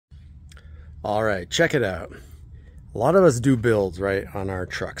All right, check it out. A lot of us do builds, right, on our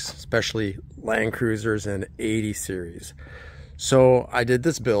trucks, especially Land Cruisers and 80 series. So I did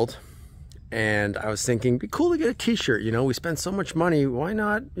this build and I was thinking, it'd be cool to get a t-shirt. You know, we spend so much money. Why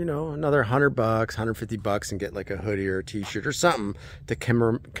not, you know, another $100, $150 and get like a hoodie or a t-shirt or something to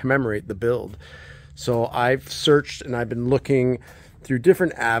commemorate the build. So I've searched and I've been looking through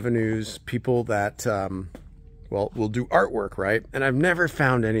different avenues, people that, well, will do artwork, right? And I've never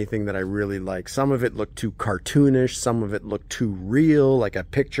found anything that I really like. Some of it looked too cartoonish. Some of it looked too real, like a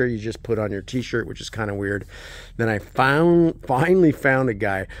picture you just put on your t-shirt, which is kind of weird. Then I finally found a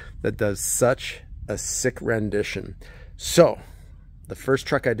guy that does such a sick rendition. So the first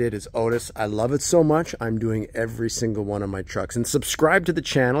truck I did is Otis. I love it so much, I'm doing every single one of my trucks. And subscribe to the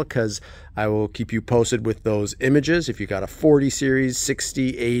channel because I will keep you posted with those images. If you got a 40 series,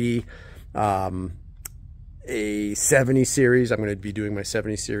 60, 80, a 70 series. I'm going to be doing my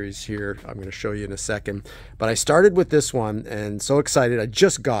 70 series here. I'm going to show you in a second. But I started with this one and so excited. I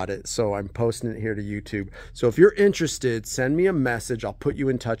just got it. So I'm posting it here to YouTube. So if you're interested, send me a message. I'll put you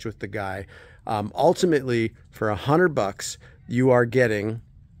in touch with the guy. Ultimately, for $100, you are getting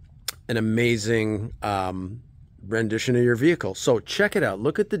an amazing rendition of your vehicle. So check it out.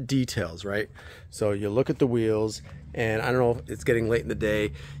 Look at the details, right? So you look at the wheels, and I don't know if it's getting late in the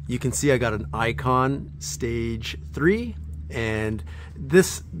day. You can see I got an Icon Stage 3, and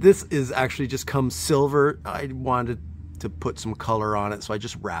this is actually just comes silver. I wanted to put some color on it, so I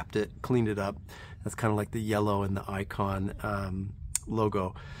just wrapped it, cleaned it up. That's kind of like the yellow and the Icon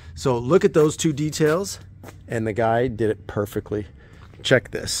logo. So look at those two details, and the guy did it perfectly.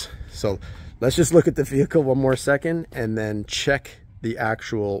 Check this. So let's just look at the vehicle one more second and then check the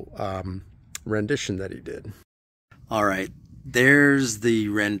actual rendition that he did. All right, there's the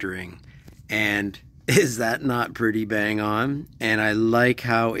rendering, and is that not pretty bang on? And I like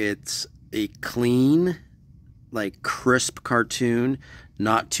how it's a clean, like crisp cartoon,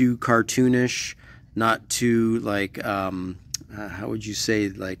 not too cartoonish, not too like how would you say,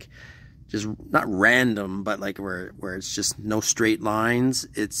 like just not random, but like where it's just no straight lines.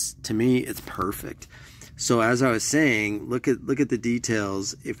 It's, to me, it's perfect. So as I was saying, look at the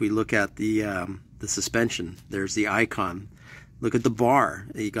details. If we look at the suspension, there's the Icon. Look at the bar.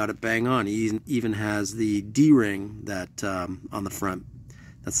 He got it bang on. He even has the D-ring that on the front.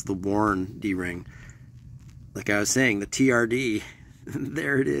 That's the Warren D-ring. Like I was saying, the TRD.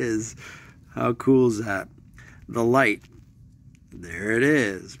 There it is. How cool is that? The light. There it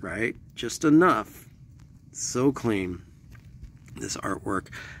is, right? Just enough. So clean. This artwork.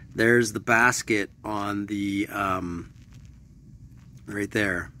 There's the basket on the right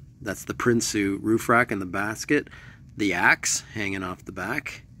there. That's the Prinsu roof rack and the basket. The axe hanging off the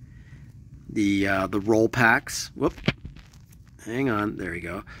back. The roll packs. Whoop. Hang on. There you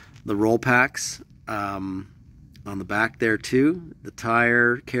go. The roll packs on the back there too. The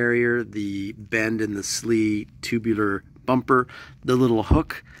tire carrier. The bend in the slee tubular bumper. The little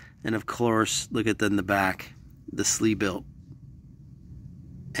hook. And of course, look at in the back, the slee built.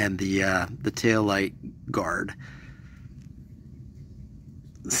 And the tail light guard.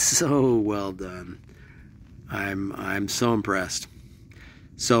 So well done. I'm so impressed.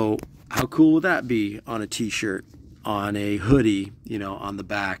 So how cool would that be on a t-shirt, on a hoodie, you know, on the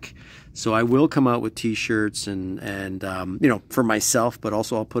back? So I will come out with t-shirts and you know, for myself, but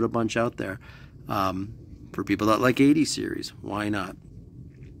also I'll put a bunch out there for people that like 80 series. Why not?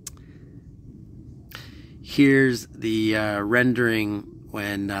 Here's the rendering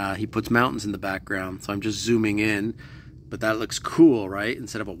when he puts mountains in the background. So I'm just zooming in, but that looks cool, right?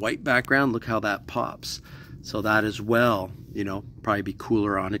 Instead of a white background, look how that pops. So that as well, you know, probably be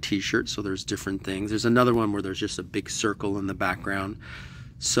cooler on a t-shirt. So there's different things. There's another one where there's just a big circle in the background.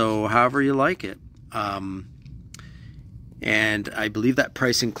 So however you like it. And I believe that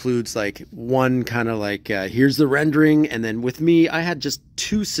price includes like one kind of like, here's the rendering. And then with me, I had just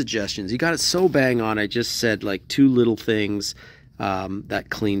 2 suggestions. You got it so bang on. I just said like 2 little things that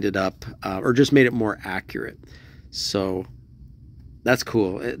cleaned it up or just made it more accurate. So that's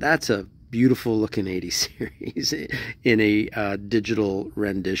cool. That's a beautiful looking 80 series in a digital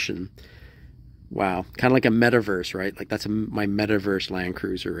rendition. Wow. Kind of like a Metaverse, right? Like that's my Metaverse Land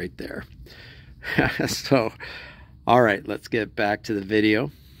Cruiser right there. So, all right, let's get back to the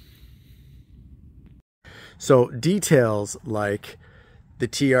video. So details like the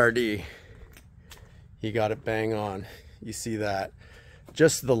TRD, he got it bang on. You see that?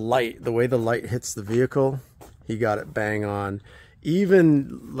 Just the light, the way the light hits the vehicle, he got it bang on.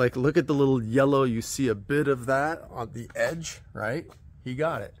 Even like, look at the little yellow, you see a bit of that on the edge, right? He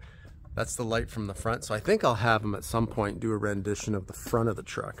got it. That's the light from the front. So I think I'll have him at some point do a rendition of the front of the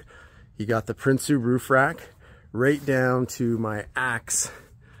truck. He got the Prinsu roof rack right down to my axe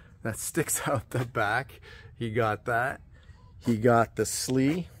that sticks out the back. He got that. He got the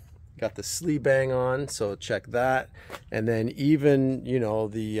slee. Got the slee bang on, so check that. And then even, you know,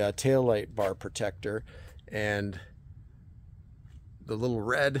 the taillight bar protector and the little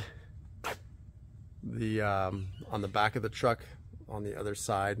red, the on the back of the truck on the other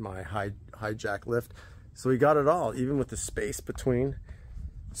side, my high jack lift. So we got it all, even with the space between.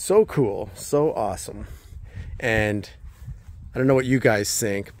 So cool, so awesome. And I don't know what you guys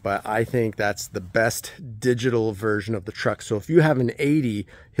think, but I think that's the best digital version of the truck. So if you have an 80,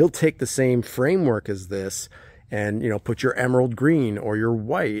 he'll take the same framework as this and, you know, put your emerald green or your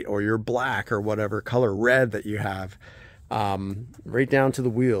white or your black or whatever color red that you have, right down to the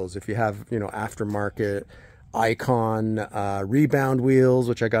wheels. If you have, you know, aftermarket Icon rebound wheels,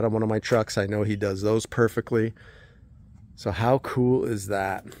 which I got on one of my trucks, I know he does those perfectly. So how cool is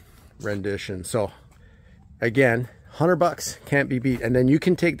that rendition? So again, $100 can't be beat. And then you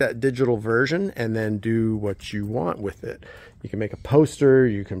can take that digital version and then do what you want with it. You can make a poster,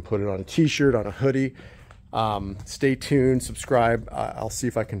 you can put it on a t-shirt, on a hoodie. Stay tuned, subscribe. I'll see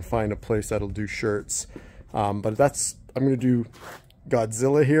if I can find a place that'll do shirts. But that's, I'm gonna do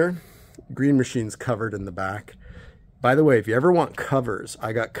Godzilla here. Green Machine's covered in the back. By the way, if you ever want covers,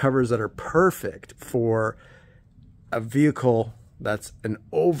 I got covers that are perfect for a vehicle that's an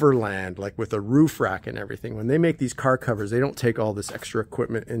overland, like with a roof rack and everything. When they make these car covers, they don't take all this extra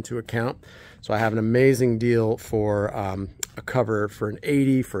equipment into account. So I have an amazing deal for a cover for an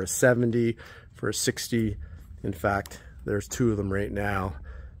 80, for a 70, for a 60. In fact, there's two of them right now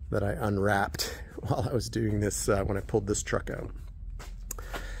that I unwrapped while I was doing this, when I pulled this truck out.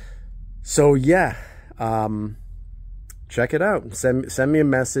 So yeah, check it out. Send me a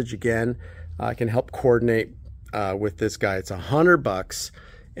message again. I can help coordinate with this guy. It's $100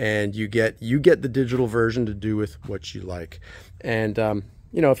 and you get the digital version to do with what you like. And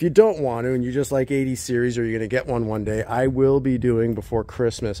you know, if you don't want to and you just like 80 series or you're gonna get one day, I will be doing before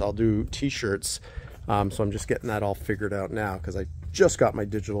Christmas, I'll do t-shirts. So I'm just getting that all figured out now because I just got my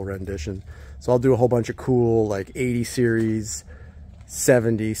digital rendition. So I'll do a whole bunch of cool like 80 series,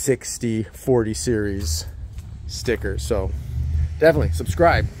 70, 60, 40 series stickers. So definitely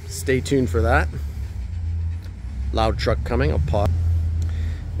subscribe, stay tuned for that. Loud truck coming, I'll pause.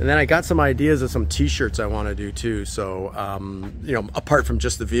 And then I got some ideas of some t-shirts I want to do too. So, you know, apart from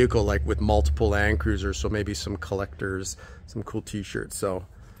just the vehicle, like with multiple Land Cruisers, so maybe some collectors, some cool t-shirts. So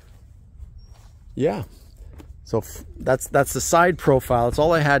yeah, so that's the side profile. It's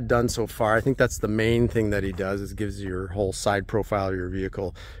all I had done so far. I think that's the main thing that he does, is gives you your whole side profile of your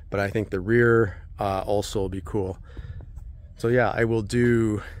vehicle. But I think the rear also will be cool. So yeah, I will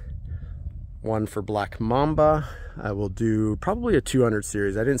do one for Black Mamba. I will do probably a 200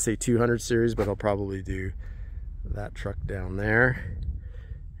 series. I didn't say 200 series, but I'll probably do that truck down there.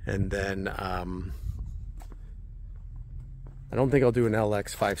 And then I don't think I'll do an LX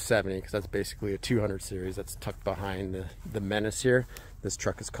 570 because that's basically a 200 series. That's tucked behind the Menace here. This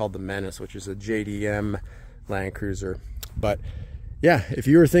truck is called the Menace, which is a JDM Land Cruiser. But yeah, if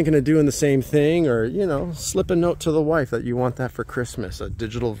you were thinking of doing the same thing, or, you know, slip a note to the wife that you want that for Christmas, a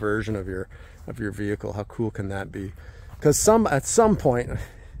digital version of your vehicle, how cool can that be? Because at some point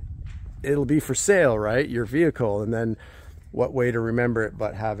it'll be for sale, right? Your vehicle, and then what way to remember it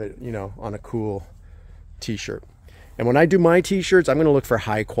but have it, you know, on a cool t-shirt. And when I do my t-shirts, I'm going to look for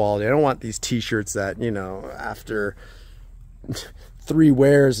high quality. I don't want these t-shirts that, you know, after 3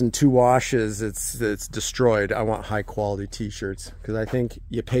 wears and 2 washes, it's destroyed. I want high quality t-shirts because I think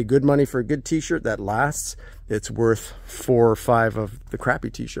you pay good money for a good t-shirt that lasts. It's worth 4 or 5 of the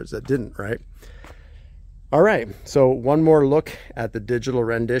crappy t-shirts that didn't, right? All right, so one more look at the digital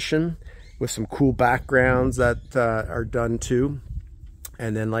rendition with some cool backgrounds that are done too.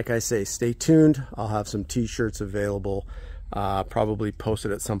 And then, like I say, stay tuned. I'll have some t-shirts available, probably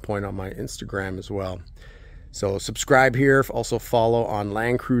posted at some point on my Instagram as well. So subscribe here. Also follow on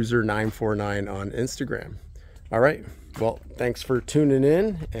landcruiser949 on Instagram. All right, well, thanks for tuning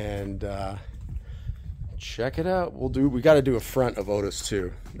in, and check it out. We got to do a front of Otis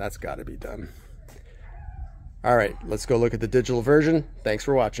too. That's got to be done. All right, let's go look at the digital version. Thanks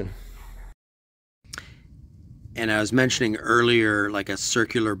for watching. And I was mentioning earlier, like a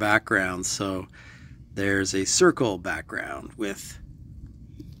circular background. So there's a circle background with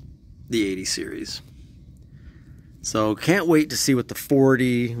the 80 series. So can't wait to see what the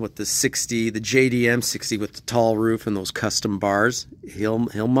 40, what the 60, the JDM 60 with the tall roof and those custom bars. He'll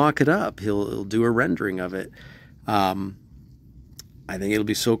mock it up. He'll do a rendering of it. I I think it'll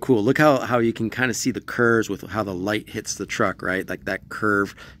be so cool. Look how you can kind of see the curves with how the light hits the truck, right? Like that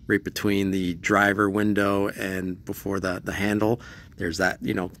curve right between the driver window and before the handle. There's that,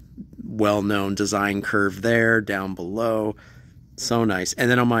 you know, well-known design curve there down below. So nice. And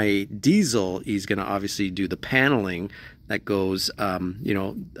then on my diesel, he's going to obviously do the paneling that goes, you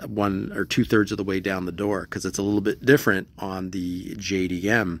know, 1 or 2/3 of the way down the door, because it's a little bit different on the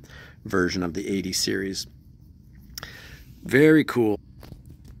JDM version of the 80 series. Very cool.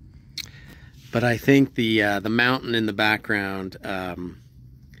 But I think the mountain in the background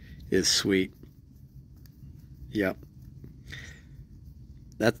is sweet. Yep.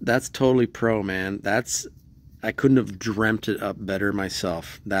 That's totally pro, man. I couldn't have dreamt it up better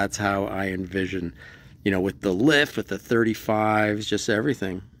myself. That's how I envision, you know, with the lift, with the 35s, just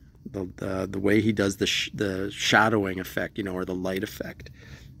everything. The way he does the shadowing effect, you know, or the light effect.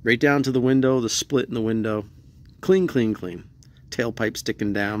 Right down to the window, the split in the window. Clean, clean, clean. Tailpipe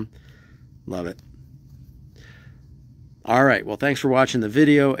sticking down. Love it. All right. Well, thanks for watching the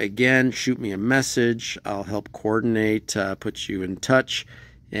video. Again, shoot me a message. I'll help coordinate, put you in touch,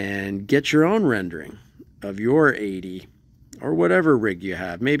 and get your own rendering of your 80 or whatever rig you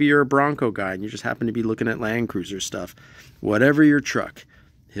have. Maybe you're a Bronco guy and you just happen to be looking at landcruiser stuff. Whatever your truck,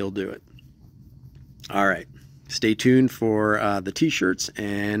 he'll do it. All right. Stay tuned for the t-shirts,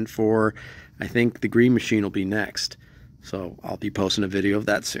 and for, I think the green machine will be next. So I'll be posting a video of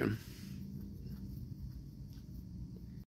that soon.